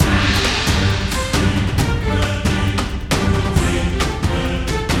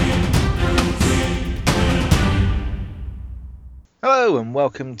Hello and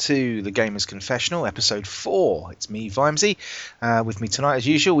welcome to the Gamers Confessional, episode 4. It's me, Vimesy. With me tonight, as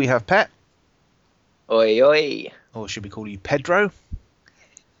usual, we have Pet. Oi, oi. Or should we call you Pedro?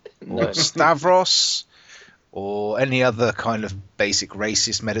 No. Or Stavros? Or any other kind of basic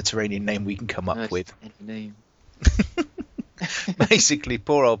racist Mediterranean name we can come up with. Any name. Basically,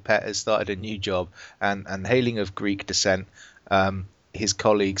 poor old Pet has started a new job, and hailing of Greek descent, his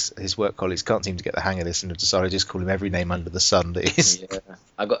work colleagues can't seem to get the hang of this and have decided to just call him every name under the sun that is. Yeah.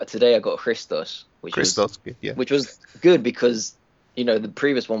 Today I got Christos, which was good because, the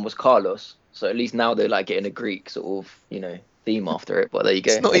previous one was Carlos, so at least now they're like getting a Greek sort of, theme after it, but there you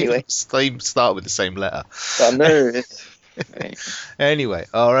go. It's not even they start with the same letter. I know. Anyway,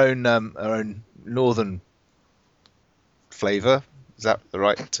 our own northern flavour, is that the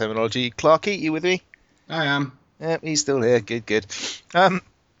right terminology? Clarky, you with me? I am. Yeah, he's still here. Good.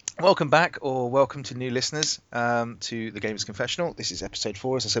 Welcome back, or welcome to new listeners to the Gamers Confessional. This is episode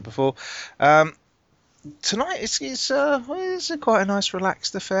 4, as I said before. Tonight it's quite a nice,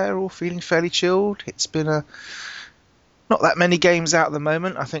 relaxed affair. All feeling fairly chilled. It's been not that many games out at the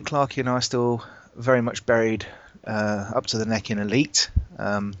moment. I think Clarky and I are still very much buried up to the neck in Elite.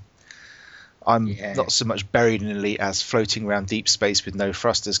 I'm not so much buried in Elite as floating around deep space with no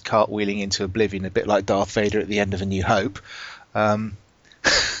thrusters, cartwheeling into oblivion, a bit like Darth Vader at the end of A New Hope. That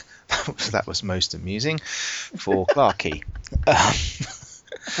was most amusing for Clarky.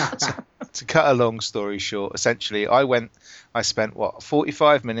 To cut a long story short, essentially, I spent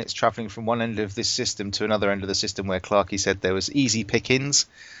 45 minutes travelling from one end of this system to another end of the system where Clarky said there was easy pickings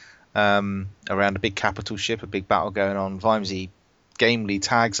around a big capital ship, a big battle going on. Vimesy gamely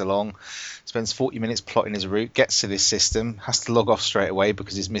tags along, spends 40 minutes plotting his route, gets to this system, has to log off straight away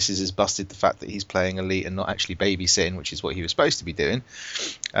because his missus has busted the fact that he's playing Elite and not actually babysitting, which is what he was supposed to be doing.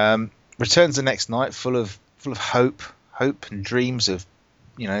 Returns the next night full of hope and dreams of,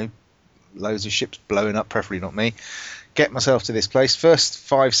 loads of ships blowing up, preferably not me. Get myself to this place. First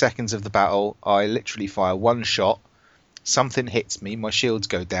 5 seconds of the battle, I literally fire one shot. Something hits me, my shields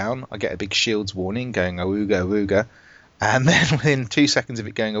go down. I get a big shields warning going awooga awooga. And then within 2 seconds of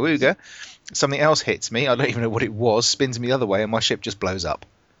it going awooga, something else hits me. I don't even know what it was, spins me the other way, and my ship just blows up.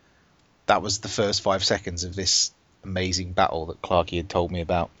 That was the first 5 seconds of this amazing battle that Clarky had told me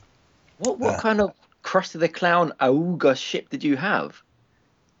about. What kind of Krusty the Clown Auga ship did you have?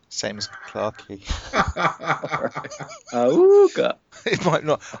 Same as Clarky. Auga.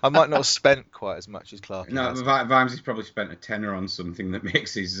 I might not have spent quite as much as Clarky. No, Vimes has probably spent a tenner on something that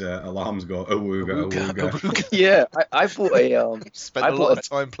makes his alarms go awooga. Yeah, I bought a spent a lot of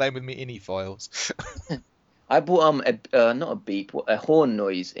time playing with me INI files. I bought not a beep, a horn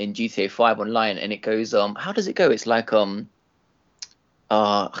noise in GTA 5 online, and it goes how does it go? It's like I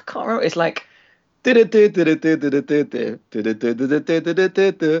can't remember. It's like I'll play it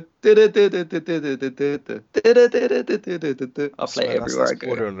everywhere I go.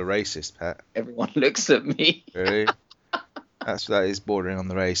 Bordering on the racist, Pat. Everyone looks at me. Really? That is bordering on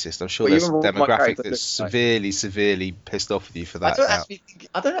the racist. I'm sure there's a demographic that's severely pissed off with you for that.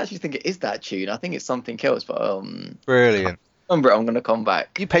 I don't actually think it is that tune. I think it's something else. But brilliant. Remember, I'm gonna come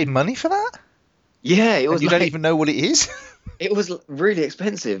back. You paid money for that? Yeah, it was. And you don't even know what it is. It was really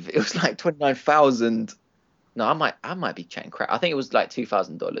expensive. It was like 29,000. No, I might be chatting crap. I think it was like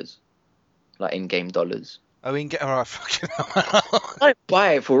 $2,000, like in-game dollars. Oh, in-game. All right, fucking hell. I don't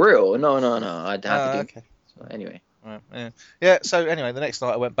buy it for real. No. I'd have to do. Okay. So anyway. Right, yeah. So anyway, the next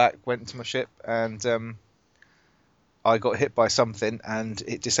night I went into my ship, and I got hit by something, and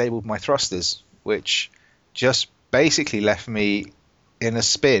it disabled my thrusters, which just basically left me in a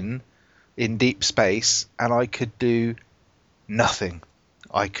spin in deep space, and I could do nothing.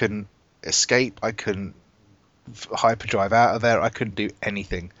 I couldn't escape. I couldn't hyperdrive out of there. I couldn't do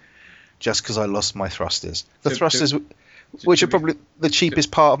anything just because I lost my thrusters. Thrusters, which are probably the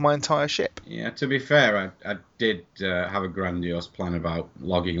cheapest part of my entire ship. Yeah, to be fair, I did have a grandiose plan about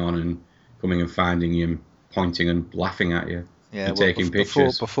logging on and coming and finding you and pointing and laughing at you and taking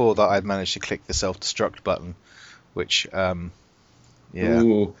pictures. Before that, I'd managed to click the self-destruct button, which...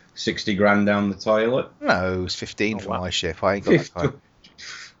 Ooh, 60 grand down the toilet? No, it was 15 for my ship. I ain't got that time.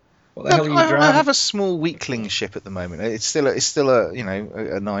 What the hell are you driving? I have a small weakling ship at the moment. It's still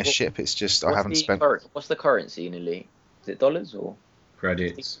a nice ship. It's just I haven't spent. What's the currency in Elite? Is it dollars or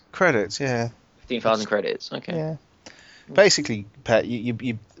credits? Credits, yeah. 15,000 credits. Okay. Yeah. Basically, Pet,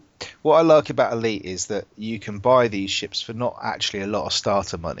 you what I like about Elite is that you can buy these ships for not actually a lot of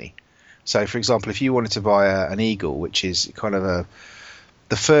starter money. So, for example, if you wanted to buy an Eagle, which is kind of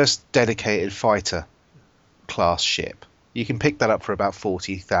the first dedicated fighter class ship, You can pick that up for about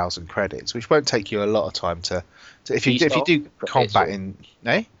 40,000 credits, which won't take you a lot of time to if you do combat in.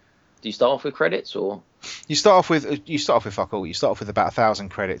 Eh? Do you start off with credits or? You start off with fuck all. You start off with about 1,000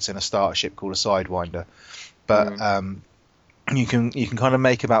 credits in a starter ship called a Sidewinder, but you can kind of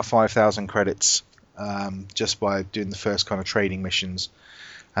make about 5,000 credits just by doing the first kind of trading missions,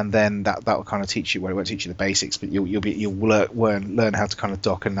 and then that will kind of teach you. Well, it won't teach you the basics, but you'll learn how to kind of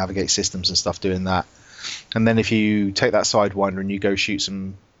dock and navigate systems and stuff doing that. And then if you take that Sidewinder and you go shoot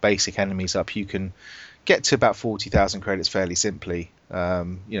some basic enemies up, you can get to about 40,000 credits fairly simply,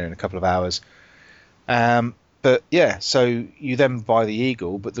 in a couple of hours. But yeah, so you then buy the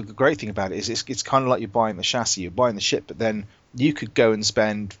Eagle. But the great thing about it is it's kind of like you're buying the chassis, you're buying the ship, but then you could go and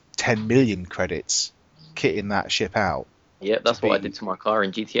spend 10 million credits kitting that ship out. Yeah, that's what I did to my car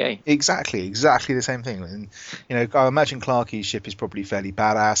in GTA. Exactly the same thing. And I imagine Clarky's ship is probably fairly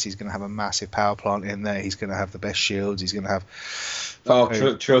badass. He's going to have a massive power plant in there. He's going to have the best shields. He's going to have.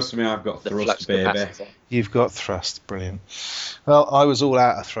 Trust me, I've got thrust, baby. Capacity. You've got thrust, brilliant. Well, I was all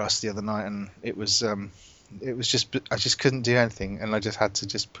out of thrust the other night, and it was just I just couldn't do anything, and I just had to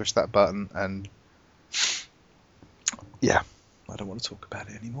just push that button, and yeah, I don't want to talk about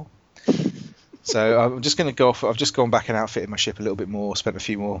it anymore. So I'm just going to go off. I've just gone back and outfitted my ship a little bit more, spent a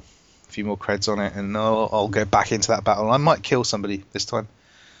few more creds on it, and I'll go back into that battle. I might kill somebody this time.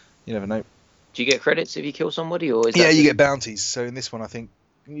 You never know. Do you get credits if you kill somebody, or is that you get bounties? So in this one, I think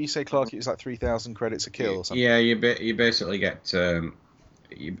you say Clarky, it was like 3,000 credits a kill or something. Yeah, you basically get kind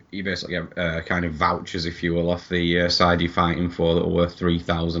of vouchers, if you will, off the side you're fighting for that are worth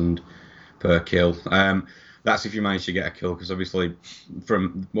 3,000 per kill. That's if you manage to get a kill, because obviously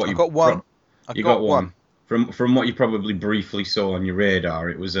from what you got one. You got one. From what you probably briefly saw on your radar,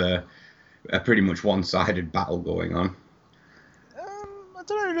 it was a pretty much one-sided battle going on. I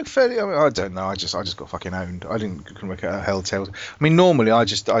don't know. It looked fairly. I don't know. I just got fucking owned. I couldn't work out how Helltails. I mean, normally I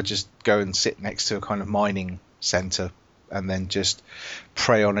just go and sit next to a kind of mining center and then just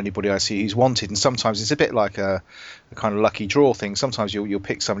prey on anybody I see who's wanted. And sometimes it's a bit like a kind of lucky draw thing. Sometimes you'll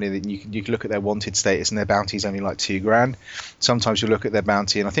pick somebody that you can look at their wanted status and their bounty's only like $2,000. Sometimes you'll look at their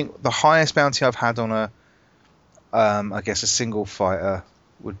bounty, and I think the highest bounty I've had on a single fighter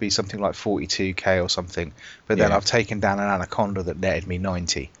would be something like 42k or something. But then I've taken down an Anaconda that netted me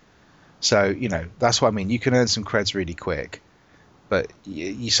 90. So that's what I mean. You can earn some creds really quick. But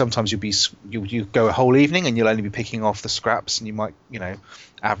sometimes you'll go a whole evening and you'll only be picking off the scraps, and you might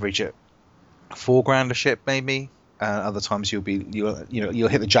average at $4,000 a ship maybe. Other times you'll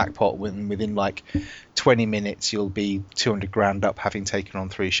hit the jackpot within like 20 minutes you'll be 200 grand up, having taken on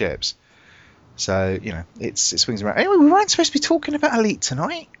 3 ships. So it swings around. Anyway, we weren't supposed to be talking about Elite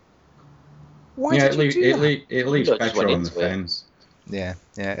tonight. Why did you do that? It leaves Petro on the fence. Yeah.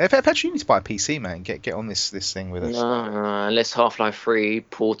 Petro, you need to buy a PC, man. Get on this thing with us. No, unless Half-Life 3,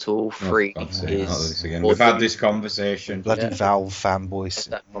 Portal 3 is... We've had this conversation. Bloody Valve fanboys. If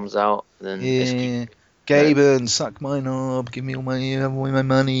that comes out, then... Gaben, suck my knob. Give me all my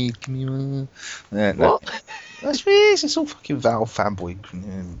money. Give me my... What? It's all fucking Valve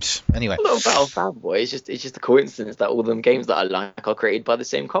fanboy. Anyway. It's not Valve fanboy. It's just a coincidence that all them games that I like are created by the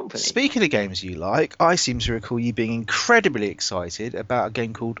same company. Speaking of games you like, I seem to recall you being incredibly excited about a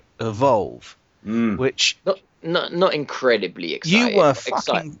game called Evolve, which not incredibly excited. You were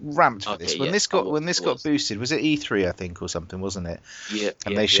fucking ramped for this. When this got boosted, was it E3 I think or something, wasn't it? Yeah.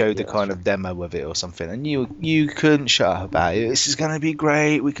 And they showed the kind of demo of it or something, and you couldn't shut up about it. This is going to be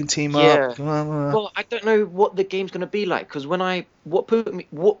great. We can team up. Well, I don't know what the game's going to be like, because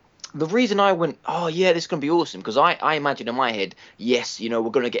the reason I went, oh yeah, this is going to be awesome, because I imagined in my head, yes, we're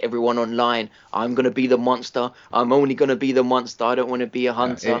going to get everyone online. I'm going to be the monster. I'm only going to be the monster. I don't want to be a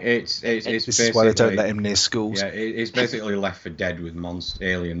hunter. It's this is why they don't let him near schools. Yeah, it's basically Left 4 Dead with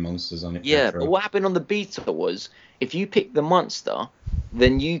alien monsters on it. Yeah, but what happened on the beta was, if you picked the monster,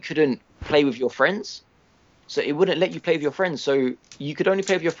 then you couldn't play with your friends. So it wouldn't let you play with your friends. So you could only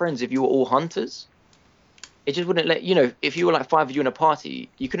play with your friends if you were all hunters. It just wouldn't let if you were like 5 of you in a party,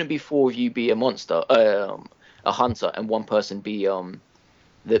 you couldn't be 4 of you be a monster, a hunter, and 1 person be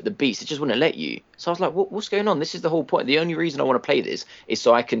the beast. It just wouldn't let you. So I was like, what's going on? This is the whole point. The only reason I want to play this is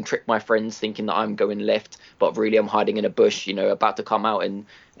so I can trick my friends thinking that I'm going left, but really I'm hiding in a bush, about to come out and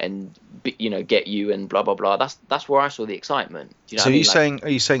get you and blah blah blah. That's where I saw the excitement. So are you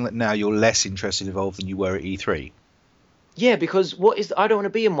saying that now you're less interested in Evolve than you were at E3? Yeah, because I don't want to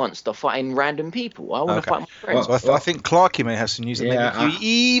be a monster fighting random people. I want to fight my friends. Well, I think Clarky may have some news that make you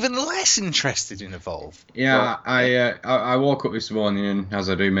even less interested in Evolve. Yeah, I woke up this morning and, as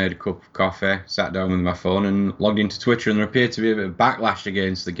I do, made a cup of coffee, sat down with my phone and logged into Twitter, and there appeared to be a bit of backlash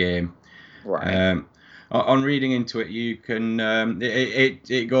against the game. Right. on reading into it, you can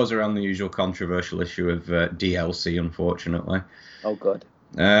it goes around the usual controversial issue of DLC, unfortunately. Oh God.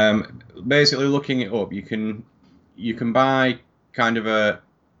 Basically, looking it up, you can buy kind of a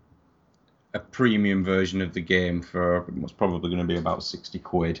premium version of the game for what's probably going to be about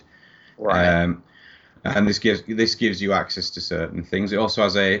 £60. Right. And this gives you access to certain things. It also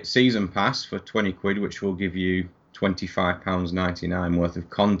has a season pass for £20, which will give you £25.99 worth of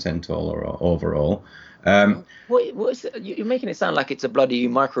content overall. What is it? You're making it sound like it's a bloody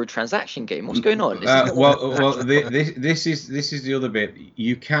microtransaction game. What's going on? This is the other bit.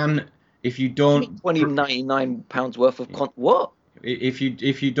 You can, if you don't, £99 worth of what? If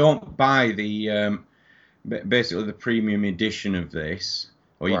you don't buy the basically the premium edition of this,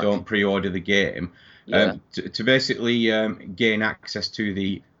 or you don't pre-order the game, to basically gain access to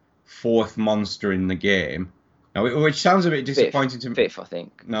the 4th monster in the game. Now, which sounds a bit disappointing to me. 5th, I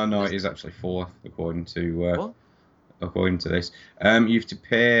think. No, it is actually 4th, according to this. You have to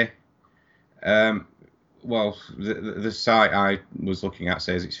pay. Well, the site I was looking at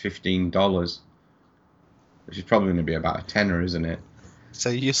says it's $15, which is probably going to be about a tenner, isn't it? So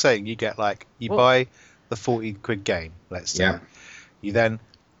you're saying you get buy the £40 game, let's say. Yeah. You then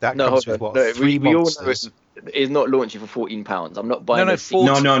comes with what? 3 monsters. It's not launching for £14. I'm not buying. No,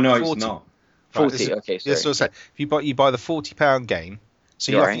 40, no, 40. it's not. 40. Okay, sorry. Yes, so if you buy the £40 game,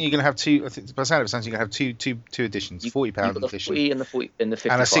 so I think you're going to have two. I think by the sound of it, you're going to have two editions: £40 edition and the 55, and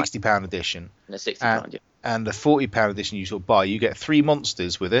a £60 edition. And a £60, And the £40 edition you sort of buy, you get 3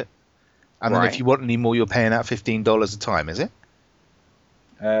 monsters with it, and then if you want any more, you're paying out $15 a time. Is it?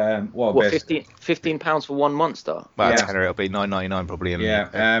 £15 for one monster? Well, tenner, it'll be $9.99 probably.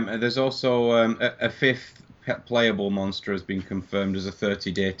 There's also a 5th playable monster has been confirmed as a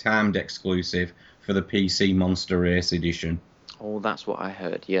 30-day timed exclusive for the PC Monster Race Edition. Oh, that's what I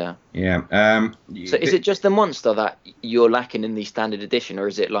heard. Yeah. Yeah. So is it just the monster that you're lacking in the standard edition, or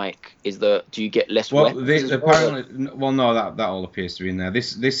is it do you get less weapons? No, that all appears to be in there.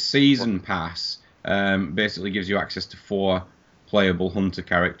 This season pass basically gives you access to 4 playable hunter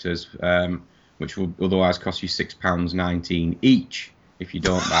characters, which will otherwise cost you £6.19 each if you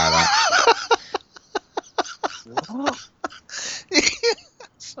don't buy that. What?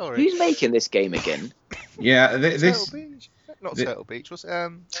 Sorry. Who's making this game again? Yeah, Turtle Beach. What's Turtle Beach?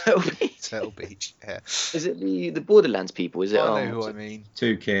 Turtle Beach. Yeah. Is it the Borderlands people? Is it? I know who I mean.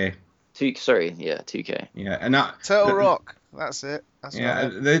 2K. 2K. Yeah, and Turtle Rock. That's it.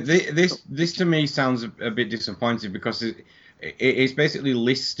 This to me sounds a bit disappointing because it's basically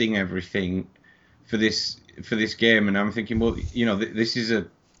listing everything for this game, and I'm thinking, well, this is a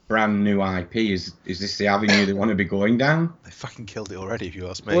brand new IP. Is this the avenue they want to be going down? They fucking killed it already, if you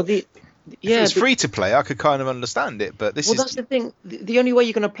ask me. Well, if it's free to play, I could kind of understand it, but that's the thing. The only way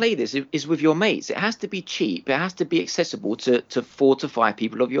you're going to play this is with your mates. It has to be cheap. It has to be accessible to 4 to 5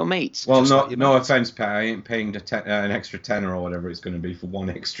 people of your mates. Well, no offense, Pat. I ain't paying an extra tenner or whatever it's going to be for one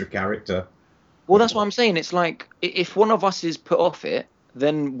extra character. Well, that's what I'm saying. It's like if one of us is put off it,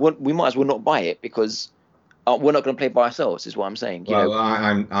 then we might as well not buy it because we're not going to play by ourselves. Is what I'm saying.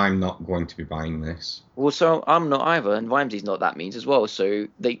 I'm not going to be buying this. Well, so I'm not either, and Vimesy's not that means as well. So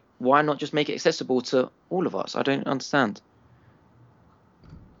why not just make it accessible to all of us? I don't understand.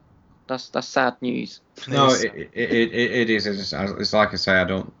 That's sad news. No, it is. It's like I say, I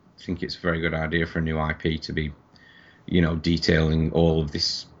don't think it's a very good idea for a new IP to be, detailing all of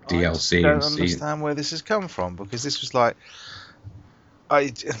this DLC. I don't understand where this has come from because this was like, I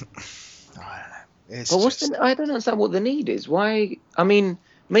don't know. I don't understand what the need is. Why? I mean,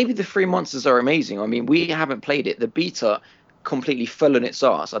 maybe the 3 monsters are amazing. I mean, we haven't played it. The beta completely fell on its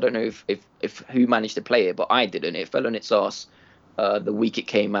ass. I don't know if who managed to play it, but I didn't. It fell on its ass the week it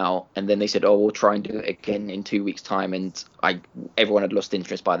came out, and then they said, "Oh, we'll try and do it again in 2 weeks' time." And everyone had lost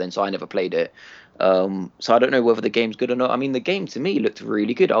interest by then, so I never played it. So I don't know whether the game's good or not. I mean, the game to me looked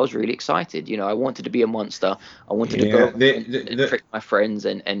really good. I was really excited. I wanted to be a monster. I wanted to go and trick my friends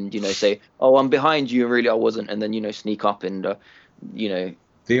and say, "Oh, I'm behind you," and really I wasn't, and then sneak up and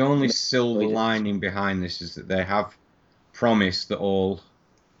The only silver lining behind this is that they have promised that all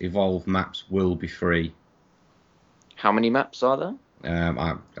Evolve maps will be free. How many maps are there?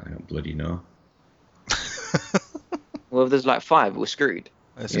 I don't bloody know. Well, if there's like 5, we're screwed.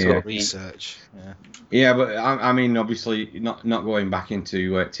 It's a lot of research. Yeah, but I mean, obviously, not going back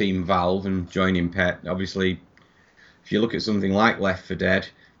into Team Valve and joining PET. Obviously, if you look at something like Left 4 Dead,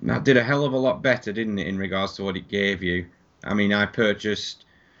 that did a hell of a lot better, didn't it, in regards to what it gave you? I mean, I purchased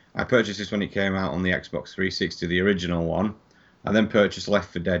this when it came out on the Xbox 360, the original one. I then purchased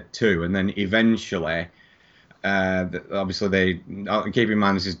Left 4 Dead 2, and then eventually Obviously, keep in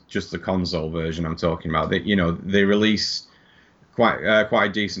mind this is just the console version I'm talking about. They release quite a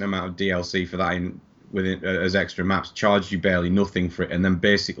decent amount of DLC for that as extra maps, charge you barely nothing for it, and then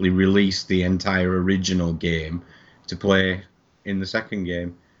basically release the entire original game to play in the second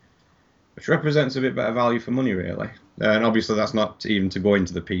game, which represents a bit better value for money, really. And obviously, that's not even to go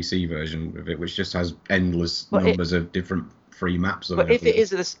into the PC version of it, which just has endless numbers of different free maps. But if it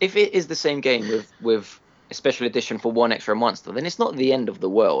is the same game with a special edition for one extra monster, then it's not the end of the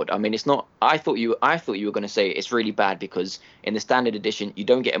world. I mean, it's not. I thought you were going to say it's really bad because in the standard edition you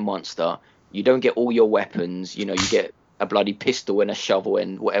don't get a monster, you don't get all your weapons. You get a bloody pistol and a shovel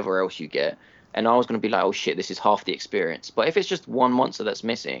and whatever else you get. And I was going to be like, oh shit, this is half the experience. But if it's just one monster that's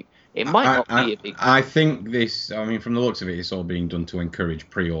missing, it might not be a big. I think this. I mean, from the looks of it, it's all being done to encourage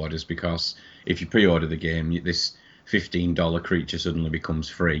pre-orders, because if you pre-order the game, this $15 creature suddenly becomes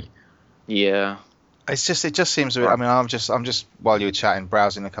free. Yeah. It just seems. I mean, I'm just while you were chatting,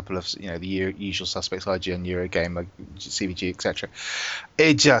 browsing a couple of the usual suspects, IGN, Eurogamer, CVG, etc.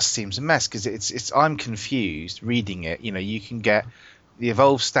 It just seems a mess because I'm confused reading it. You can get the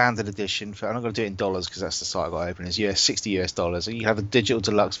Evolve Standard Edition for, I'm not going to do it in dollars because that's the site I got open, is $60. And you have the Digital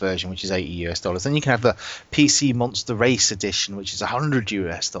Deluxe version, which is $80. Then you can have the PC Monster Race Edition, which is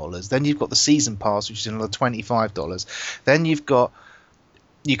 $100. Then you've got the Season Pass, which is another $25. Then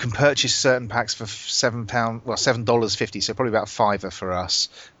you can purchase certain packs for $7.50, so probably about $5 for us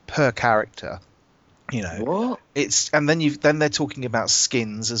per character. What? And then they're talking about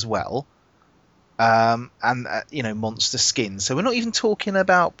skins as well. And monster skins. So we're not even talking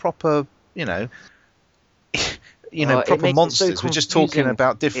about proper, proper monsters. We're just talking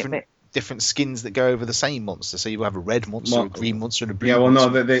about different skins that go over the same monster. So you have a red monster, a green monster, and a blue monster. Yeah,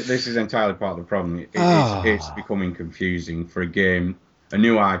 well, no, this is entirely part of the problem. It's becoming confusing for a game, a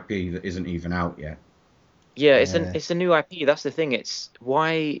new IP that isn't even out yet. Yeah, it's a new IP. That's the thing. It's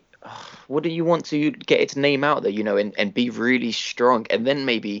why. Wouldn't you want to get its name out there, and be really strong, and then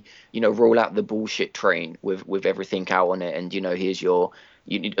maybe, roll out the bullshit train with everything out on it, and here's you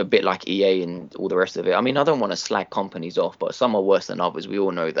need a bit like EA and all the rest of it. I mean, I don't want to slag companies off, but some are worse than others. We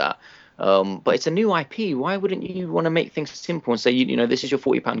all know that. But it's a new IP. Why wouldn't you want to make things simple and say, this is your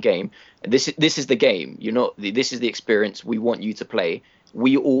 £40 game. This is the game. This is the experience we want you to play.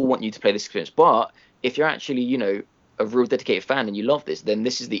 We all want you to play this experience. But if you're actually, a real dedicated fan and you love this, then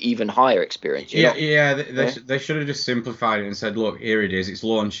this is the even higher experience. They should have just simplified it and said, look, here it is, it's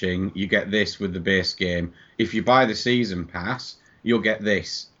launching, you get this with the base game. If you buy the season pass, you'll get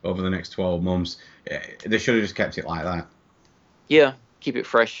this over the next 12 months. They should have just kept it like that. Yeah, keep it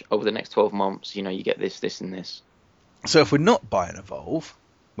fresh over the next 12 months. You get this and this. So if we're not buying Evolve,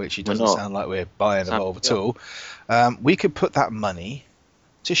 which it doesn't sound like we're buying Evolve at all, we could put that money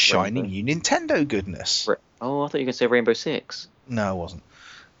to shiny new Nintendo goodness. Oh, I thought you were going to say Rainbow Six. No, I wasn't.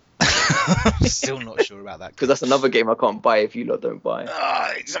 I'm still not sure about that. Because that's another game I can't buy if you lot don't buy.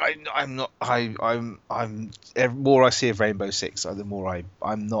 I'm not. The more I see of Rainbow Six, the more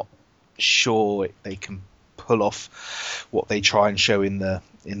I'm not sure they can pull off what they try and show in the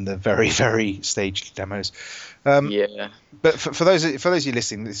very very staged demos. Yeah. But for those of you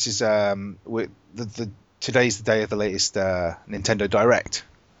listening, this is today's the day of the latest Nintendo Direct.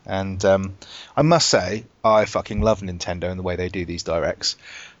 And I must say, I fucking love Nintendo and the way they do these directs.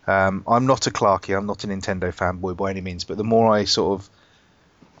 I'm not a Clarky, I'm not a Nintendo fanboy by any means, but the more I sort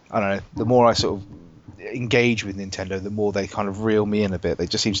of engage with Nintendo, the more they kind of reel me in a bit. They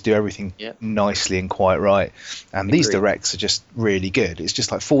just seem to do everything nicely and quite right. And these directs are just really good. It's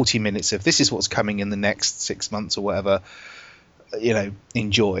just like 40 minutes of this is what's coming in the next 6 months or whatever.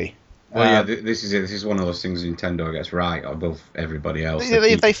 Enjoy. Well, yeah, this is it. This is one of those things Nintendo gets right above everybody else.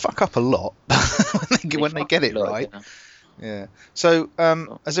 They fuck up a lot when they get it right. Yeah. So,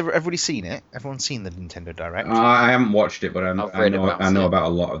 has everybody seen it? Everyone's seen the Nintendo Direct? I haven't watched it, but I know about a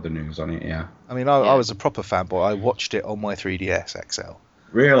lot of the news on it. Yeah. I mean, I was a proper fanboy. I watched it on my 3DS XL.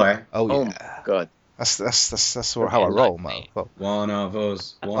 Really? Oh my God. That's how I roll, man. One of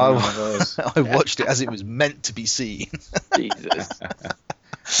us. I watched it as it was meant to be seen. Jesus.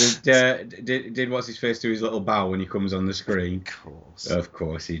 Did what's his face do his little bow when he comes on the screen? Of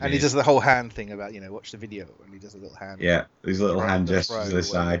course he did. And he does the whole hand thing about watch the video, and he does a little hand. Yeah, his little hand gestures to the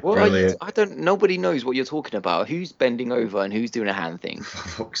side. Well, nobody knows what you're talking about. Who's bending over and who's doing a hand thing? For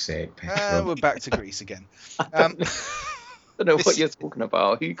fuck's sake, we're back to Greece again. I don't know what you're talking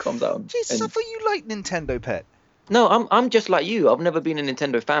about. Who comes out? Jesus, I thought you liked Nintendo, Pet. No, I'm just like you. I've never been a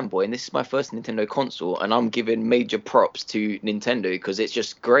Nintendo fanboy, and this is my first Nintendo console, and I'm giving major props to Nintendo because it's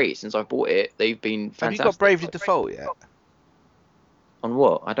just great. Since I bought it, they've been fantastic. Have you got Bravely Default yet? On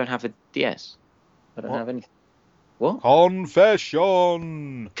what? I don't have a DS. I don't have anything. What?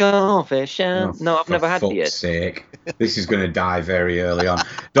 Confession. Confession. No, I've never had the DS. For fuck's sake. This is going to die very early on.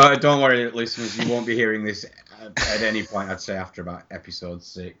 Don't worry, listeners. You won't be hearing this at any point, I'd say, after about episode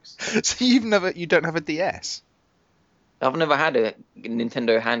 6. So you don't have a DS? I've never had a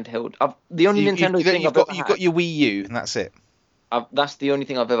Nintendo handheld. The only Nintendo thing I've ever had. You've got your Wii U, and that's it. That's the only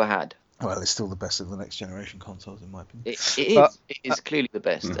thing I've ever had. Well, it's still the best of the next generation consoles, in my opinion. It is clearly the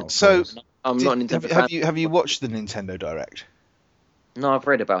best. So, I'm not a Nintendo fan. Have you watched the Nintendo Direct? No, I've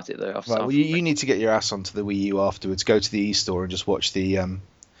read about it though. Right, well, you need to get your ass onto the Wii U afterwards. Go to the eStore and just watch the.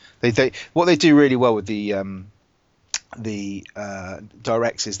 What they do really well with the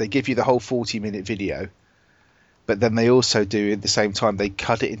Directs is they give you the whole 40-minute video, but then they also do at the same time they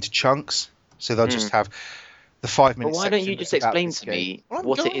cut it into chunks. So they'll just have the 5 minutes. Well, why don't you just explain to me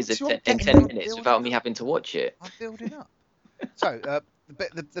what it is in 10 minutes without me having to watch it? I'm building up. So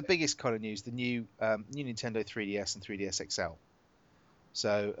the biggest kind of news: the new Nintendo 3DS and 3DS XL.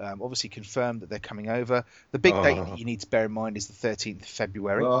 So obviously confirmed that they're coming over. The big date that you need to bear in mind is the 13th of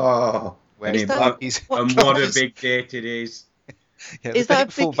February. Oh, what a big date it is! Yeah, is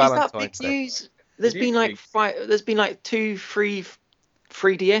that big news? There's been like 2 free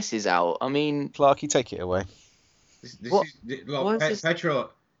 3DSs out. I mean, Clarky, take it away.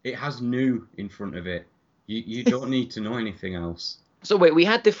 Petro, it has new in front of it. You don't need to know anything else. So wait, we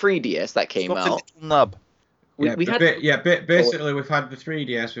had the 3DS that came out. A little nub. Basically we've had the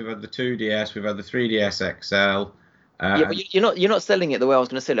 3DS, we've had the 2DS, we've had the 3DS XL. But you're not selling it the way I was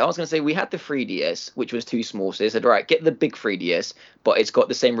going to sell it. I was going to say we had the 3DS, which was too small, so they said, right, get the big 3DS, but it's got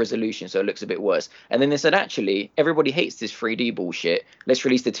the same resolution, so it looks a bit worse. And then they said, actually, everybody hates this 3D bullshit. Let's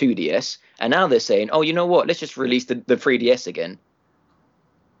release the 2DS. And now they're saying, oh, you know what? Let's just release the 3DS again.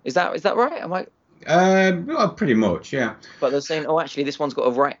 Is that right? Am I? Well, pretty much, yeah. But they're saying, oh, actually, this one's got a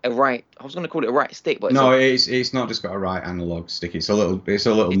right. I was going to call it a right stick, but it's not just got a right analog stick. It's a little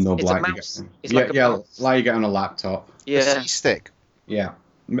nub like you get. Like you get on a laptop. Yeah. A C-stick. Yeah.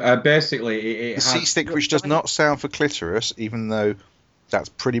 Basically, the C-stick, which does not sound for clitoris, even though that's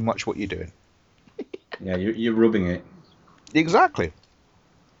pretty much what you're doing. Yeah, you're rubbing it. Exactly.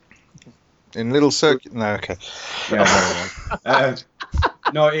 In little circuit. No, okay. Yeah, very well.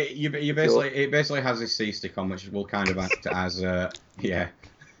 No, it basically has a C-stick on, which will kind of act as a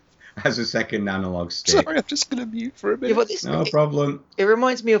second analog stick. Sorry, I'm just gonna mute for a minute. No problem. It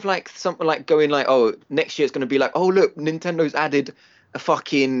reminds me of like something like going like, oh, next year it's gonna be like, oh look, Nintendo's added a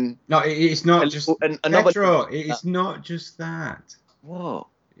fucking. No, it's not just Petro. It's not just that. What?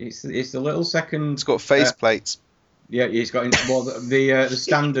 It's the little second. It's got face plates. Yeah, it's got the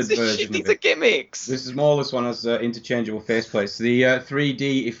standard version. These are gimmicks. The smallest one has interchangeable faceplates. The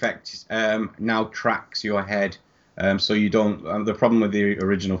 3D effect now tracks your head, so you don't. The problem with the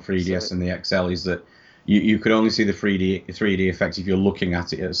original 3DS and the XL is that you could only see the 3D effect if you're looking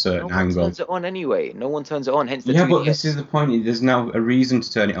at it at a certain angle. No one turns it on anyway. No one turns it on. Hence the 2DS. But this is the point. There's now a reason to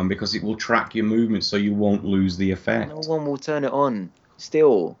turn it on because it will track your movements, so you won't lose the effect. No one will turn it on.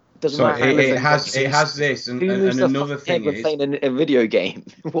 Still. So it has this, and another thing is playing a video game.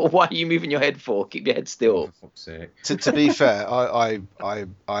 Why are you moving your head for? Keep your head still. Oh, for fuck's sake. To be fair, I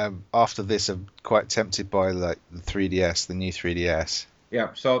am after this. I'm quite tempted by like the 3DS, the new 3DS. Yeah.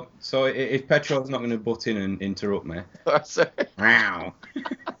 So if Petro's not going to butt in and interrupt me. Sorry. Wow.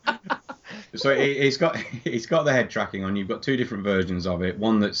 So it's got the head tracking on. You've got 2 different versions of it.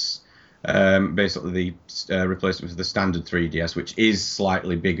 One that's basically the replacement for the standard 3DS, which is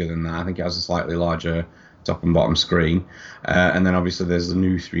slightly bigger than that. I think it has a slightly larger top and bottom screen. And then obviously there's the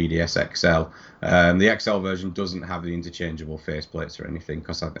new 3DS XL. The XL version doesn't have the interchangeable faceplates or anything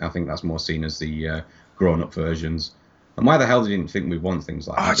because I think that's more seen as the grown-up versions. And why the hell didn't think we want things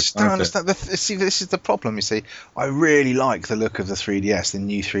like that? I just don't understand. See, this is the problem, you see. I really like the look of the 3DS, the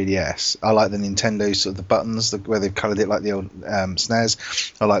new 3DS. I like the Nintendo sort of the buttons, where they've coloured it like the old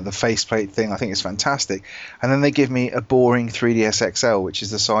SNES. I like the faceplate thing. I think it's fantastic. And then they give me a boring 3DS XL, which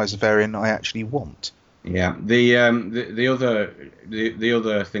is the size variant I actually want. Yeah, the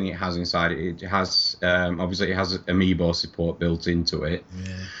other thing it has inside it has obviously it has Amiibo support built into it.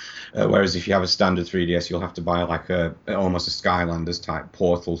 Yeah. Whereas if you have a standard 3DS, you'll have to buy like almost a Skylanders type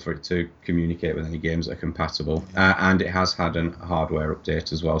portal for it to communicate with any games that are compatible. And it has had a hardware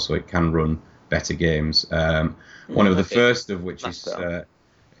update as well, so it can run better games. One of the first of which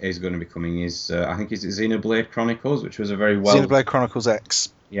is going to be coming is I think it's Xenoblade Chronicles, which was a very well. Xenoblade Chronicles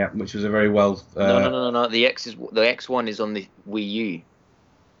X. Yeah, which was a very well. No. The X1 is on the Wii U.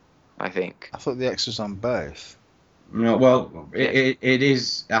 I think. I thought the X was on both. No, well, it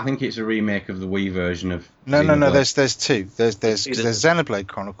is. I think it's a remake of the Wii version of. No. There's two. There's Xenoblade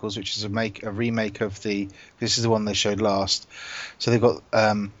Chronicles, which is a remake of the. This is the one they showed last. So they've got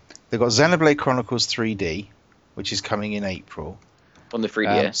Xenoblade Chronicles 3D, which is coming in April on the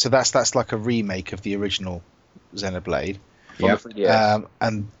 3DS. So that's like a remake of the original Xenoblade. Yeah. On the 3DS.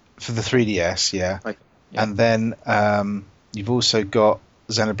 And for the 3DS, yeah. Okay. Yeah. And then you've also got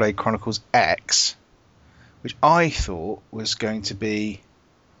Xenoblade Chronicles X, which I thought was going to be...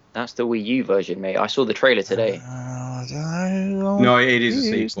 That's the Wii U version, mate. I saw the trailer today. No, it is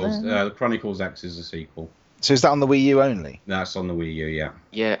a sequel. Chronicles X is a sequel. So is that on the Wii U only? That's on the Wii U, yeah.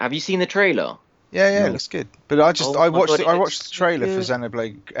 Yeah. Have you seen the trailer? Yeah, it looks good. But I watched the trailer for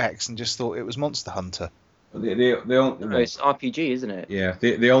Xenoblade X and just thought it was Monster Hunter. No, it's RPG, isn't it? Yeah.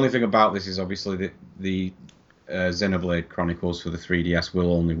 The only thing about this is obviously the Xenoblade Chronicles for the 3DS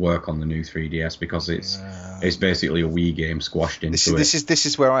will only work on the new 3DS because it's basically a Wii game squashed into it. This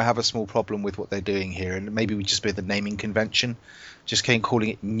is where I have a small problem with what they're doing here, and maybe we just be the naming convention. Just calling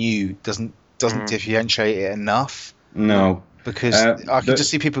it new doesn't differentiate it enough. No. Because I can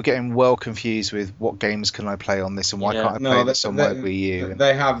just see people getting well confused with what games can I play on this and why can't I play this on my Wii U.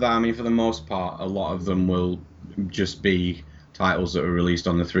 They have that. I mean, for the most part, a lot of them will just be titles that are released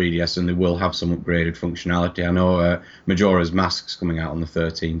on the 3DS, and they will have some upgraded functionality. I know Majora's Mask's coming out on the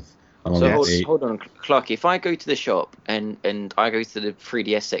 13th. So hold on, Clarky. If I go to the shop and I go to the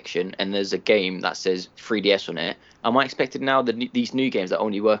 3DS section and there's a game that says 3DS on it, am I expected now these new games that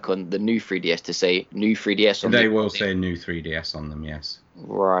only work on the new 3DS to say new 3DS on them? They will say new 3DS on them, yes.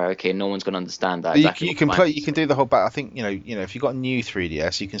 Right. Okay. No one's going to understand that. You can do the whole back. I think you know if you've got a new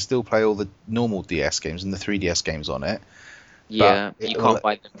 3DS, you can still play all the normal DS games and the 3DS games on it. Yeah, you can't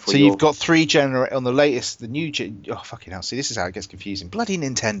buy them. So you've got on the latest, the new. Oh fucking hell! See, this is how it gets confusing. Bloody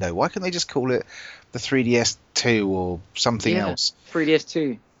Nintendo! Why can't they just call it the 3DS 2 or something else? 3DS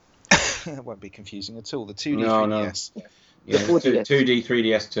 2. That won't be confusing at all. The 2D 3DS. No. Yeah, 2D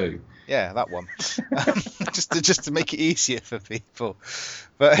 3DS 2. Yeah, that one. just to make it easier for people.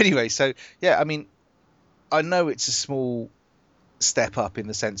 But anyway, so yeah, I mean, I know it's a small step up in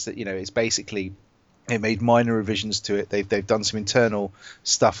the sense that it's basically. They made minor revisions to it. They've done some internal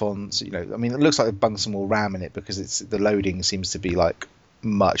stuff on. So, I mean, it looks like they've bunged some more RAM in it because the loading seems to be like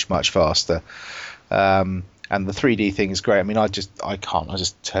much faster. And the 3D thing is great. I mean, I just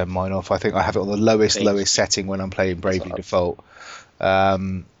turn mine off. I think I have it on the lowest setting when I'm playing Bravely Default.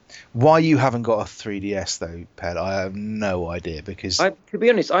 Why you haven't got a 3DS though, Ped? I have no idea because. To be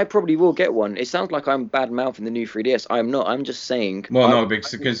honest, I probably will get one. It sounds like I'm bad mouthing the new 3DS. I'm not. I'm just saying. Well, no,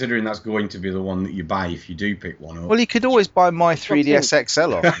 because considering that's going to be the one that you buy if you do pick one up. Well, you could always buy my 3DS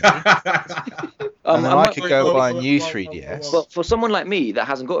XL off me. And then I could go buy a new 3DS. Well, for someone like me that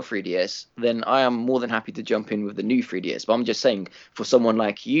hasn't got a 3DS, then I am more than happy to jump in with the new 3DS. But I'm just saying, for someone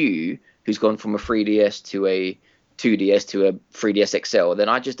like you who's gone from a 3DS to a 2DS to a 3DS XL, then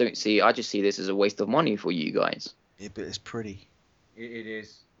I just see this as a waste of money for you guys. Yeah, but it's pretty. It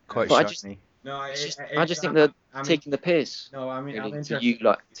is quite shiny. I just think they're taking the piss. No, I mean, really, to you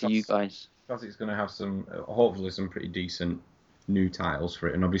guys. Because it's going to have some, hopefully, some pretty decent new titles for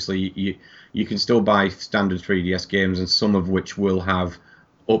it, and obviously you can still buy standard 3DS games, and some of which will have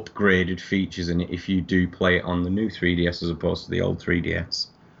upgraded features in it if you do play it on the new 3DS as opposed to the old 3DS.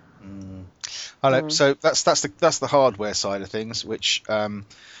 I know. So that's the hardware side of things, which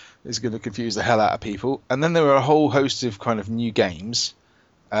is going to confuse the hell out of people. And then there are a whole host of kind of new games,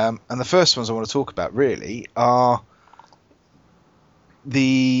 and the first ones I want to talk about really are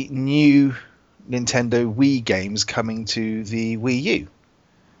the new Nintendo Wii games coming to the Wii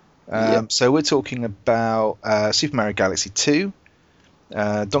U. So we're talking about Super Mario Galaxy 2,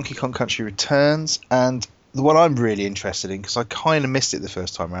 Donkey Kong Country Returns, and the one I'm really interested in, because I kind of missed it the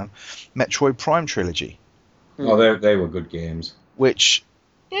first time around, Metroid Prime Trilogy. Oh, they were good games. Which,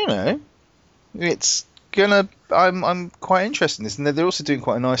 it's gonna. I'm quite interested in this, and they're also doing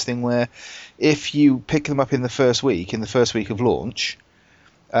quite a nice thing where, if you pick them up in the first week of launch,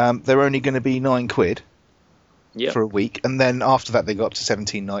 they're only going to be £9 for a week, and then after that they go up to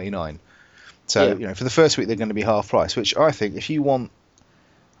 £17.99. So for the first week they're going to be half price, which I think if you want,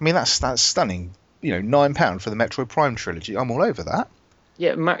 I mean that's stunning. £9 for the Metroid Prime trilogy. I'm all over that.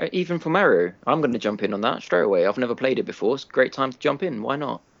 Yeah, even for Mario, I'm going to jump in on that straight away. I've never played it before. It's a great time to jump in. Why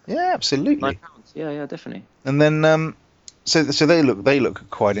not? Yeah, absolutely. £9. Yeah, definitely. And then, so they look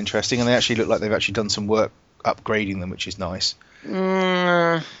quite interesting, and they actually look like they've actually done some work upgrading them, which is nice.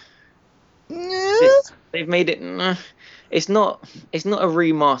 They've made it. it's not a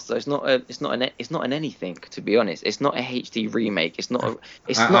remaster. It's not an anything, to be honest. It's not a HD remake. It's not a.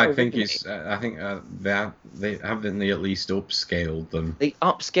 I think they haven't at least upscaled them. They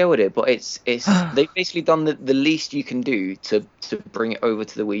upscaled it, but it's they've basically done the least you can do to bring it over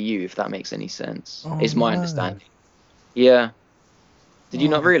to the Wii U, if that makes any sense. Is my understanding. Yeah. Did you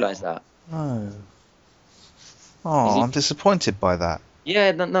not realize that? No. Oh, I'm disappointed by that.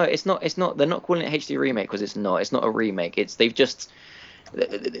 Yeah, no, it's not. They're not calling it HD remake because it's not. It's not a remake. They've just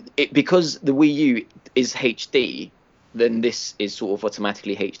because the Wii U is HD, then this is sort of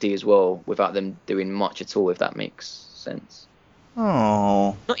automatically HD as well, without them doing much at all. If that makes sense.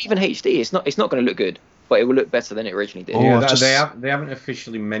 Oh. Not even HD. It's not going to look good, but it will look better than it originally did. Yeah, they haven't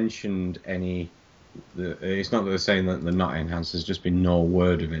officially mentioned any. It's not that they're saying that they're not enhanced. There's just been no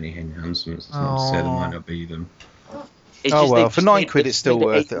word of any enhancements. It's not to say there might not be them. It's just well, for £9 it's still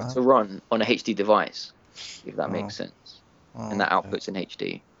worth it. To run on a HD device, if that makes sense, and that outputs in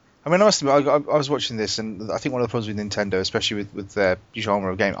HD. I mean, I must admit, I was watching this, and I think one of the problems with Nintendo, especially with their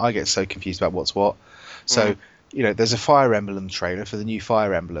genre of game, I get so confused about what's what. So, there's a Fire Emblem trailer for the new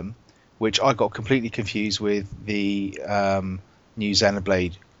Fire Emblem, which I got completely confused with the new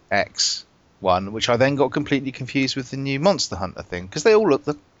Xenoblade X one, which I then got completely confused with the new Monster Hunter thing, because they all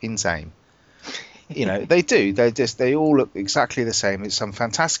look insane. They do. They all look exactly the same. It's some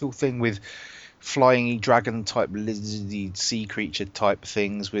fantastical thing with flying dragon type lizardy sea creature type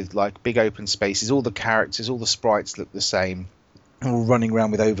things with like big open spaces. All the characters, all the sprites look the same. All running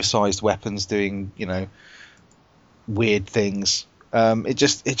around with oversized weapons, doing weird things. It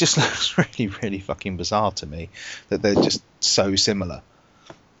just looks really, really fucking bizarre to me that they're just so similar.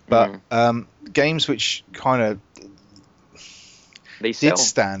 But games which kind of did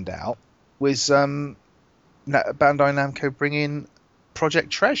stand out was Bandai Namco bringing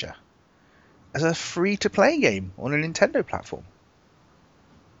Project Treasure as a free-to-play game on a Nintendo platform.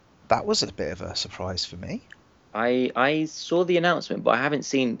 That was a bit of a surprise for me. I saw the announcement, but I haven't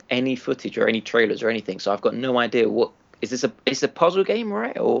seen any footage or any trailers or anything, so I've got no idea what is this. It's a puzzle game,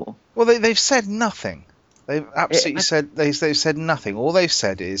 right? Or they've said nothing. They've absolutely said they've said nothing. All they've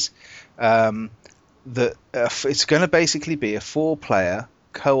said is that it's going to basically be a 4-player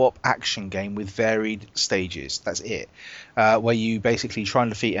co-op action game with varied stages. That's it. Where you basically try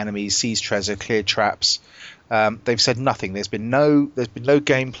and defeat enemies, seize treasure, clear traps. They've said nothing. There's been no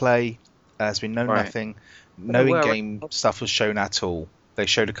gameplay. There's been nothing. No in-game stuff was shown at all. They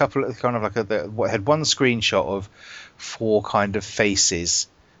showed a couple of kind of like had one screenshot of 4 kind of faces.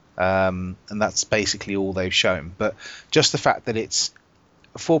 And that's basically all they've shown. But just the fact that it's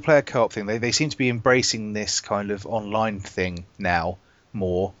a 4-player co-op thing, they seem to be embracing this kind of online thing now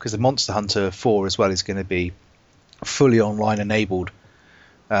more, because the Monster Hunter 4 as well is going to be fully online enabled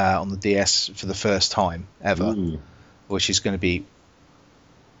on the DS for the first time ever. Which is going to be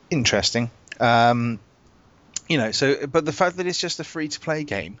interesting. But the fact that it's just a free-to-play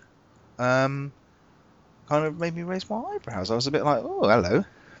game kind of made me raise my eyebrows. I was a bit like, oh, hello.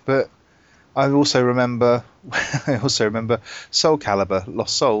 But I also remember Soul Calibur,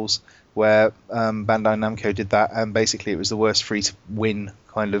 Lost Souls, where Bandai Namco did that, and basically it was the worst free-to-win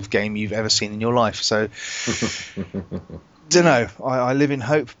kind of game you've ever seen in your life. So, don't know. I live in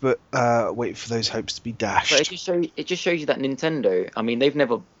hope, but wait for those hopes to be dashed. But it just shows you that Nintendo, I mean, they've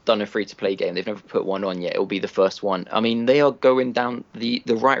never done a free-to-play game. They've never put one on yet. It'll be the first one. I mean, they are going down the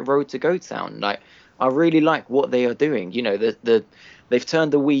right road to go down. Like, I really like what they are doing. They've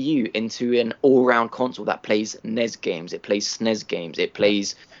turned the Wii U into an all-round console that plays NES games. It plays SNES games. It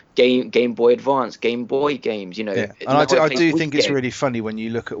plays Game Boy Advance, Game Boy games. Yeah. And I do think it's really funny when you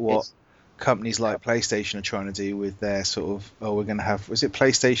look at what companies like PlayStation are trying to do with their sort of, we're going to have, was it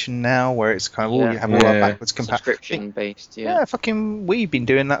PlayStation Now, where it's kind of all you have all our backwards subscription based. Fucking Nintendo been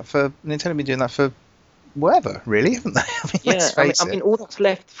doing that for whatever, really, haven't they? Let's face it. I mean, all that's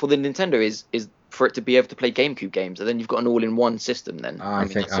left for the Nintendo is for it to be able to play GameCube games, and then you've got an all-in-one system. Then I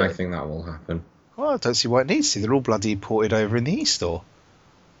think that will happen. Well, I don't see why it needs to. They're all bloody ported over in the eStore.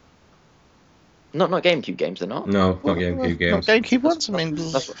 Not GameCube games, they're not. No, not GameCube games. Not GameCube ones. I mean,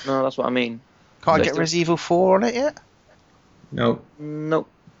 that's what I mean. Can't I get Resident Evil 4 on it yet? Nope.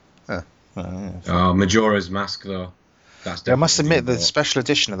 Majora's Mask though. That's I must admit the special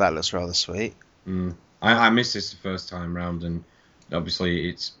edition of that looks rather sweet. I missed this the first time round, and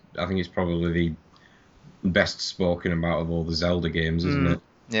obviously I think it's probably the best spoken about of all the Zelda games, isn't it?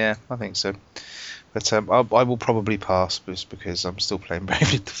 Yeah, I think so. But I will probably pass just because I'm still playing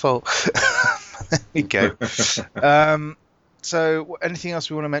Bravely Default. There we go. So, anything else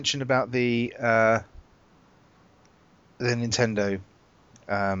we want to mention about the Nintendo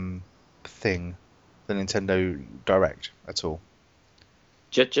thing? the Nintendo Direct at all.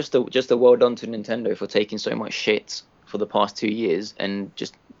 Just a well done to Nintendo for taking so much shit for the past 2 years and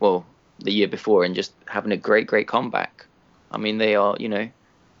just, well, the year before, and just having a great comeback. I mean, they are,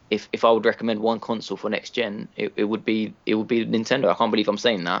 if I would recommend one console for next gen, it would be Nintendo. I can't believe I'm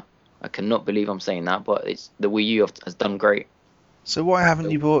saying that. I cannot believe I'm saying that, but it's the Wii U has done great. So why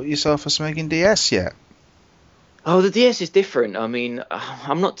haven't you bought yourself a smoking DS yet? Oh, the DS is different. I mean,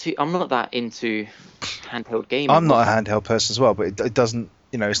 I'm not that into handheld gaming. I'm not a handheld person as well, but it doesn't,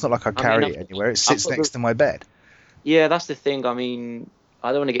 it's not like I carry it anywhere. It sits next to my bed. Yeah, that's the thing. I mean,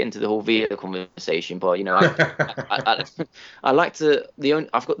 I don't want to get into the whole Vita conversation, but I like to. The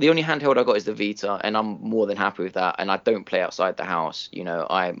only handheld I got is the Vita, and I'm more than happy with that. And I don't play outside the house.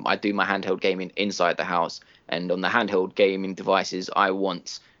 I do my handheld gaming inside the house, and on the handheld gaming devices, I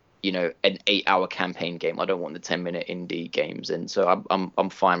want an 8-hour campaign game. I don't want the 10-minute indie games, and so I'm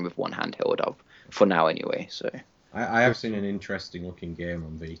fine with one handheld for now anyway. So I have seen an interesting looking game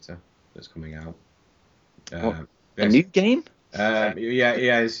on Vita that's coming out. A new game?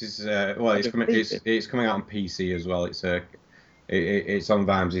 This is it's coming out on PC as well. It's on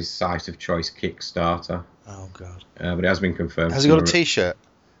Vimesy site of choice, Kickstarter. Oh god! But it has been confirmed. Has it got a T-shirt?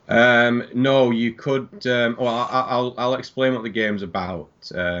 No, you could. I'll explain what the game's about.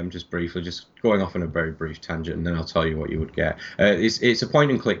 Just briefly, just going off on a very brief tangent, and then I'll tell you what you would get. It's a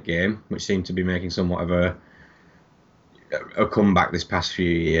point and click game, which seemed to be making somewhat of a comeback this past few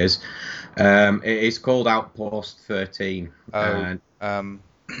years. It's called Outpost 13. Yeah,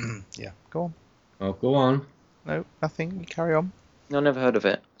 go on. Oh, go on. No, nothing. You carry on. No, I've never heard of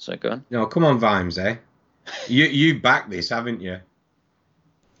it, so go on. No, come on, Vimesy. You backed this, haven't you?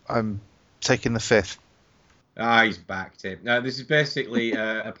 I'm taking the 5th. He's backed it. This is basically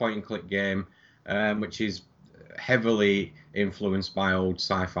a point-and-click game, which is heavily influenced by old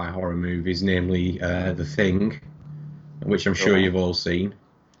sci-fi horror movies, namely The Thing, which I'm sure you've all seen.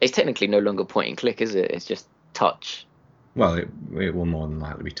 It's technically no longer point-and-click, is it? It's just touch. Well, it will more than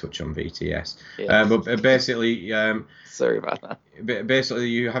likely be touch on VTS. Yeah. But basically... Sorry about that. Basically,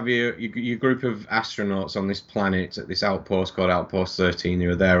 you have your group of astronauts on this planet at this outpost called Outpost 13.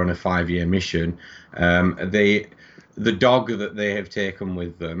 Who are there on a 5-year mission. The dog that they have taken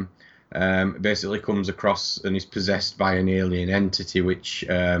with them basically comes across and is possessed by an alien entity, which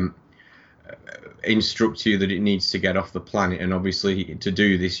instructs you that it needs to get off the planet. And obviously, to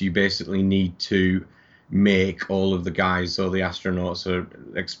do this, you basically need to make all of the guys, so the astronauts or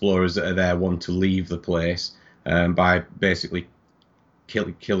explorers that are there, want to leave the place by basically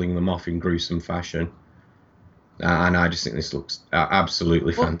killing them off in gruesome fashion. And I just think this looks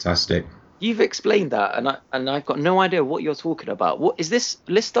absolutely fantastic. You've explained that, and I've got no idea what you're talking about. What is this?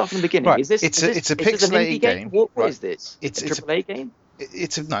 Let's start from the beginning. Right. Is this? It's a pixelated game. What is this? It's a AAA game.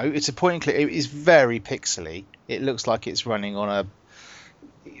 It's a point and click. It is very pixely. It looks like it's running on a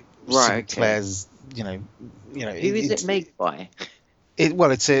Sinclair's. Who is it made by? It's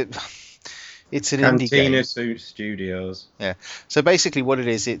an indie game. Cantina Studios. Yeah. So basically, what it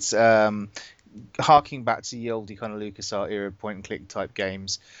is, it's harking back to the oldie kind of LucasArts era point and click type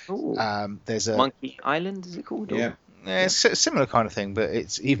games. There's a Monkey Island, is it called? Yeah. Yeah, it's a similar kind of thing, but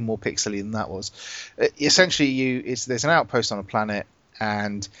it's even more pixely than that was. Essentially, there's an outpost on a planet,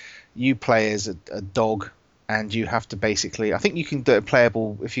 and you play as a dog. And you have to basically, I think you can do it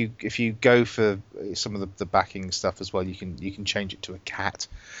playable if you go for some of the backing stuff as well. You can change it to a cat.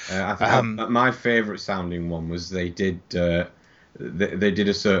 I think my favourite sounding one was they did a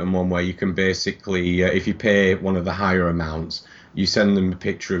certain one where you can basically, if you pay one of the higher amounts, you send them a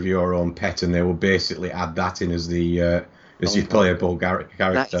picture of your own pet, and they will basically add that in as your playable character.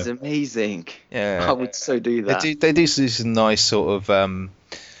 That is amazing. Yeah, I would so do that. They do some nice sort of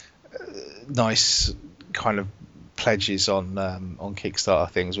nice kind of pledges on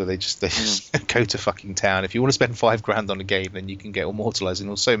Kickstarter things where they just go to fucking town. If you want to spend $5,000 on a game, then you can get immortalized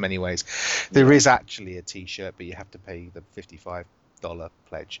in so many ways. There is actually a T-shirt, but you have to pay the $55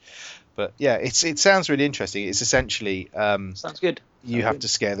 pledge. But yeah, it sounds really interesting. It's essentially sounds good. You have to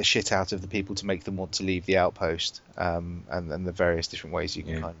scare the shit out of the people to make them want to leave the outpost, and the various different ways you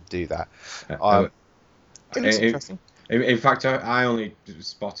can kind of do that. It looks interesting. In fact, I only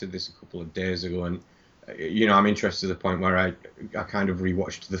spotted this a couple of days ago, and I'm interested to the point where I kind of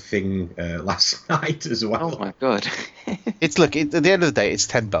rewatched The Thing last night as well. Oh my god! At the end of the day, it's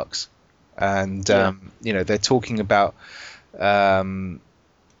 $10, and they're talking about being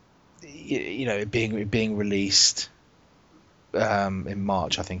released in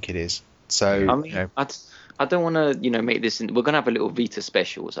March, I think it is. So I mean, I don't want to make this. We're gonna have a little Vita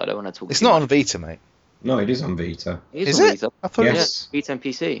special, so I don't want to talk. It's not on Vita, mate. No, it is on Vita. Is it? Vita. I thought Yes. Yeah, Vita and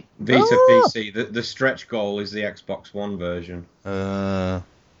PC. Vita PC. The stretch goal is the Xbox One version. So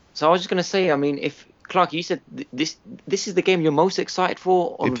I was just gonna say, I mean, if Clark, you said this is the game you're most excited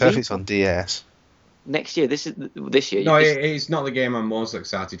for on Vita. Vita on DS. next year. This year. No, it's not the game I'm most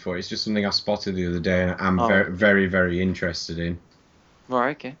excited for. It's just something I spotted the other day, and I'm very, very interested in.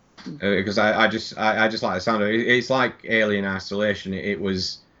 Right. Okay. Because I just like the sound of it. It's like Alien Isolation. It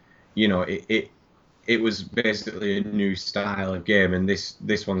was, it was basically a new style of game, and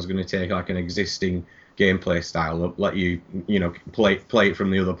this one's going to take like an existing gameplay style, let you play it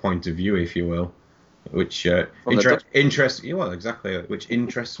from the other point of view, if you will, which interests you. Well, exactly, which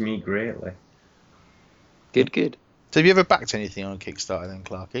interests me greatly. Good. So have you ever backed anything on Kickstarter then,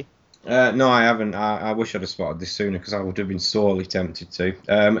 Clarky? No, I haven't. I wish I'd have spotted this sooner because I would have been sorely tempted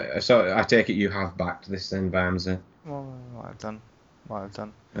to. So I take it you have backed this then, Vimesy? Well, I might have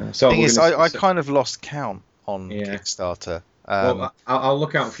done. So the thing is, I kind of lost count on Kickstarter. Well, I'll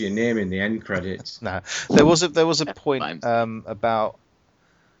look out for your name in the end credits. No, there was a point about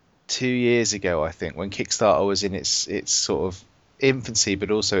 2 years ago, I think, when Kickstarter was in its sort of infancy,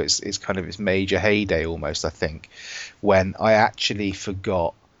 but also it's kind of its major heyday almost, I think, when I actually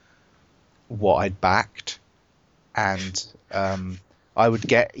forgot what I'd backed, and I would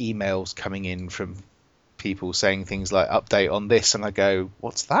get emails coming in from people saying things like "update on this," and I go,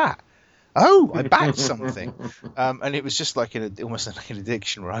 "What's that?" Oh, I backed something, and it was just like almost like an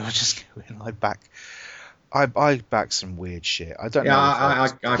addiction where I would just go in. I backed some weird shit. I don't know. I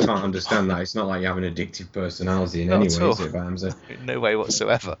can't understand that. It's not like you have an addictive personality in any way, is it, Vimesy? No way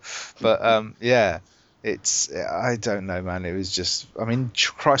whatsoever. But yeah. I don't know, man. It was just, I mean,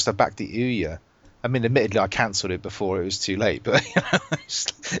 Christ, I backed the Ouya. I mean, admittedly, I cancelled it before it was too late, but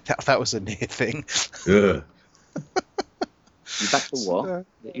that was a near thing. Ugh. You backed the what?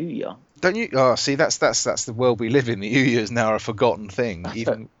 The Ouya. Don't you? Oh, see, that's the world we live in. The Ouya is now a forgotten thing.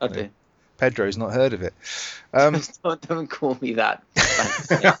 Even Pedro's not heard of it. Don't call me that.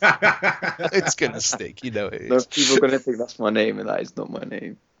 It's gonna stick, it is. No, people are gonna think that's my name, and that is not my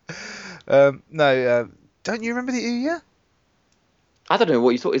name. No, don't you remember the Ouya? I don't know what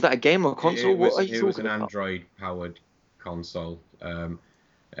you thought. Is that a game or a console? It was an Android-powered console. A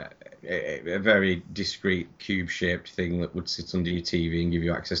very discreet cube-shaped thing that would sit under your TV and give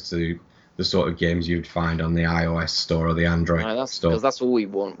you access to the sort of games you'd find on the iOS store or the Android store. Because that's all we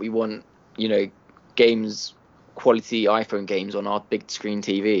want. We want, games, quality iPhone games on our big screen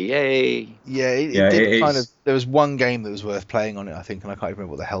TV. Yay! Yeah, it did kind of. There was one game that was worth playing on it, I think, and I can't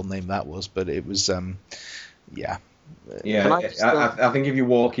remember what the hell name that was, but it was, yeah. Yeah, I think if you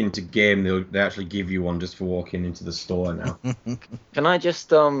walk into game, they actually give you one just for walking into the store now. Can I just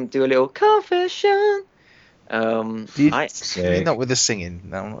do a little confession? Not with the singing.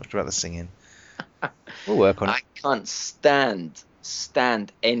 No, I'm not sure about the singing. We'll work on it. I can't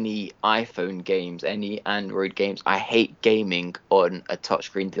stand any iPhone games, any Android games. I hate gaming on a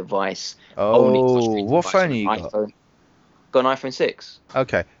touchscreen device. Oh, what phone you got? Got an iPhone 6.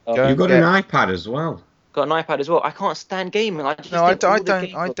 Okay. You've got an iPad as well. Got an iPad as well. I can't stand gaming. I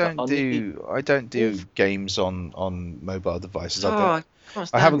don't do games on mobile devices. I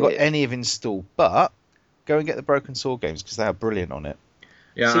haven't got any of installed, but go and get the Broken Sword games because they are brilliant on it.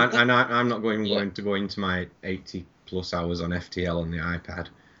 Yeah, I'm not going to go into my 80 plus hours on FTL on the iPad.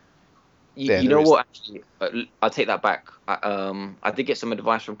 You know what? Actually, I'll take that back. I did get some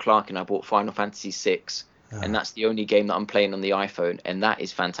advice from Clark, and I bought Final Fantasy VI, and that's the only game that I'm playing on the iPhone, and that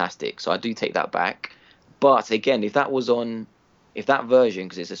is fantastic. So I do take that back. But again, if that version,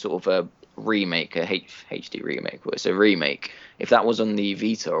 because it's a sort of a remake, a HD remake, but it's a remake. If that was on the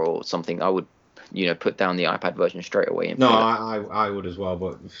Vita or something, I would, put down the iPad version straight away. And I would as well.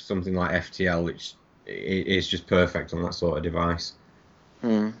 But something like FTL, which is just perfect on that sort of device.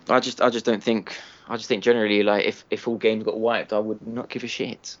 I just don't think. I just think generally, like if all games got wiped, I would not give a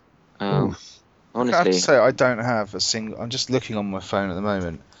shit. Honestly, I have to say I don't have a single. I'm just looking on my phone at the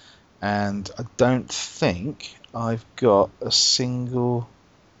moment. And I don't think I've got a single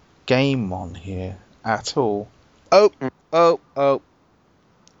game on here at all. Oh.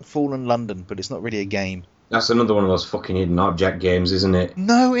 Fallen London, but it's not really a game. That's another one of those fucking hidden object games, isn't it?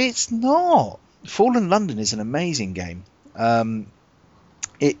 No, it's not. Fallen London is an amazing game.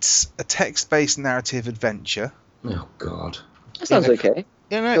 It's a text-based narrative adventure. Oh, God. That sounds okay.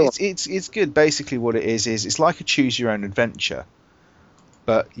 It's good. Basically what it is it's like a choose-your-own-adventure.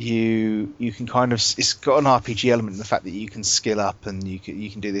 But you can kind of, it's got an RPG element in the fact that you can skill up and you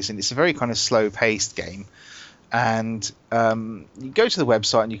can do this, and it's a very kind of slow paced game. And you go to the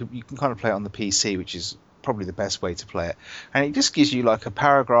website and you can kind of play it on the PC, which is probably the best way to play it. And it just gives you like a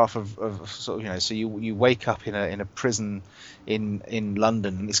paragraph of sort of, so you wake up in a prison in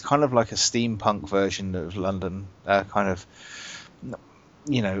London, and it's kind of like a steampunk version of London, kind of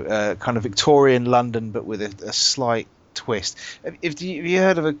Victorian London, but with a slight twist. Have you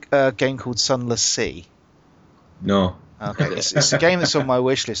heard of a game called Sunless Sea? No. Okay, it's a game that's on my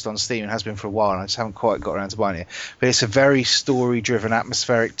wish list on Steam and has been for a while, and I just haven't quite got around to buying it. But it's a very story-driven,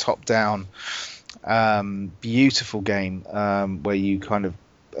 atmospheric, top-down, beautiful game where you kind of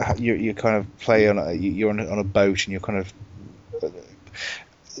play you're on a boat, and you're kind of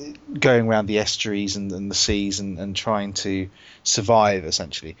going around the estuaries and the seas and trying to survive,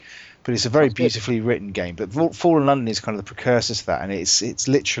 essentially. But it's a very beautifully written game. But Fallen London is kind of the precursor to that, and it's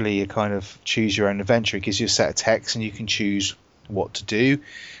literally a kind of choose your own adventure. It gives you a set of text, and you can choose what to do,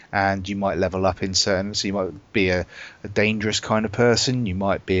 and you might level up in certain. So you might be a dangerous kind of person. You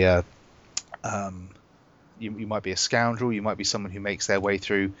might be a you might be a scoundrel. You might be someone who makes their way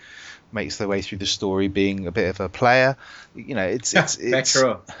through the story, being a bit of a player. It's it's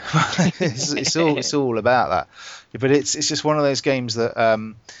all about that. But it's just one of those games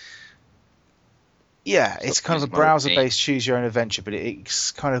that it's kind of a browser-based choose-your-own-adventure, but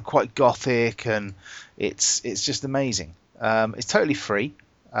it's kind of quite gothic, and it's just amazing. It's totally free.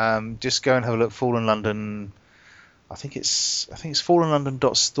 Just go and have a look. Fallen London. I think it's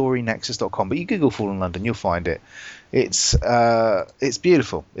fallenlondon.storynexus.com. But you Google Fallen London, you'll find it. It's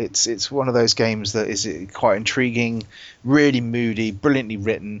beautiful. It's one of those games that is quite intriguing, really moody, brilliantly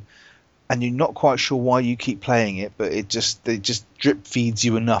written, and you're not quite sure why you keep playing it, but it just drip feeds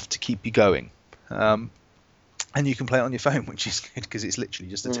you enough to keep you going. And you can play it on your phone, which is good because it's literally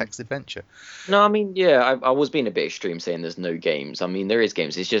just a text adventure. No, I mean, I was being a bit extreme saying there's no games. I mean, there is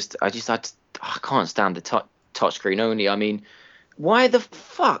games. It's just I can't stand the touchscreen only. I mean, why the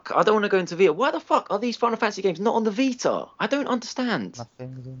fuck? I don't want to go into Vita. Why the fuck are these Final Fantasy games not on the Vita? I don't understand.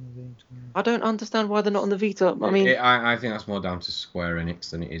 Nothing's on the Vita. I don't understand why they're not on the Vita. I mean, I think that's more down to Square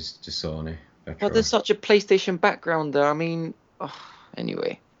Enix than it is to Sony. But there's such a PlayStation background there. I mean,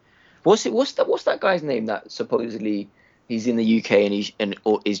 anyway. What's that guy's name that supposedly he's in the UK and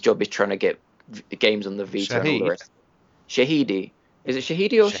his job is trying to get games on the Vita and all the rest? Shahidi. Is it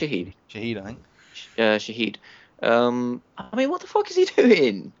Shahidi or Shahid? Shahid, I think. Shahid. I mean, what the fuck is he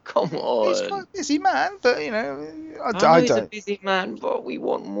doing? Come on. He's quite a busy man, but I know he's a busy man, but we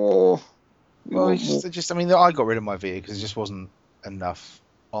want more. I got rid of my Vita because it just wasn't enough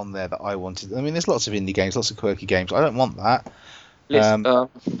on there that I wanted. I mean, there's lots of indie games, lots of quirky games. I don't want that. Listen,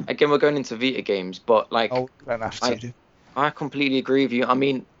 again, we're going into Vita games, but like, you don't have to. I completely agree with you. I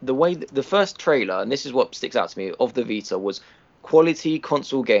mean, the way the first trailer, and this is what sticks out to me of the Vita, was quality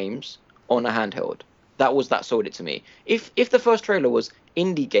console games on a handheld. That sold it to me. If the first trailer was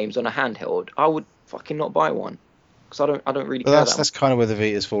indie games on a handheld, I would fucking not buy one because I don't really care. That's kind of where the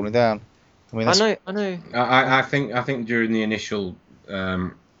Vita's falling down. I mean, I know. I think during the initial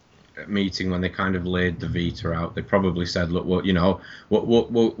meeting when they kind of laid the Vita out, they probably said, look, we'll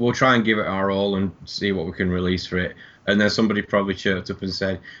try and give it our all and see what we can release for it. And then somebody probably chirped up and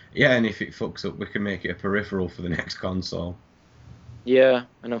said, yeah, and if it fucks up, we can make it a peripheral for the next console. Yeah,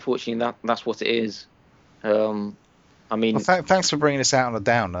 and unfortunately that's what it is. I mean, thanks for bringing us out on a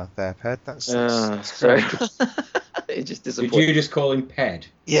downer there, Ped. That's sorry. It's just disappointing. Did you just call him Ped?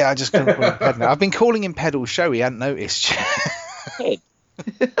 Yeah, I just call him Ped now. I've been calling him Ped all show. He hadn't noticed. Ped.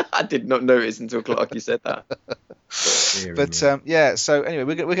 I did not notice until Clarky said that. But so anyway,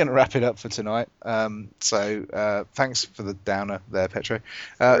 we're going to wrap it up for tonight. So thanks for the downer there, Petro.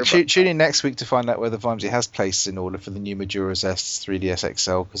 Tune in next week to find out whether Vimesy has placed in order for the new Majora's S 3DS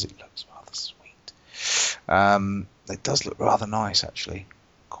XL because it looks rather sweet. It does look rather nice, actually.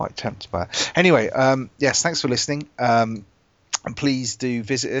 Quite tempted by it. Anyway, yes, thanks for listening. And please do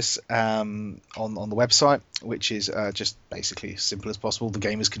visit us on the website, which is just basically as simple as possible,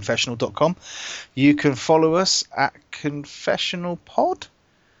 thegamersconfessional.com. You can follow us at Confessional Pod.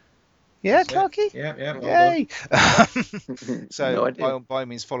 Yeah, Clarky? Yeah. Yay! So by all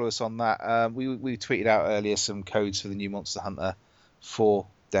means, follow us on that. We tweeted out earlier some codes for the new Monster Hunter 4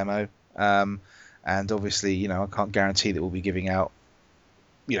 demo. And obviously, I can't guarantee that we'll be giving out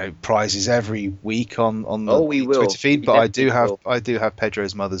prizes every week on the Twitter feed, but I do have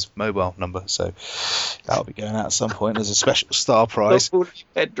Pedro's mother's mobile number, so that'll be going out at some point as a special star prize.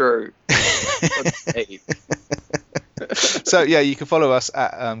 Pedro. So yeah, you can follow us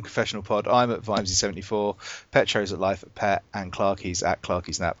at Confessional Pod. I'm at Vimesy74, Petro's at Life at Pet, and Clarky's at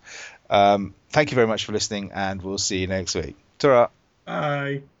ClarkySnap. Thank you very much for listening, and we'll see you next week. Ta-ra.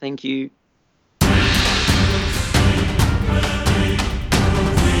 Bye. Thank you.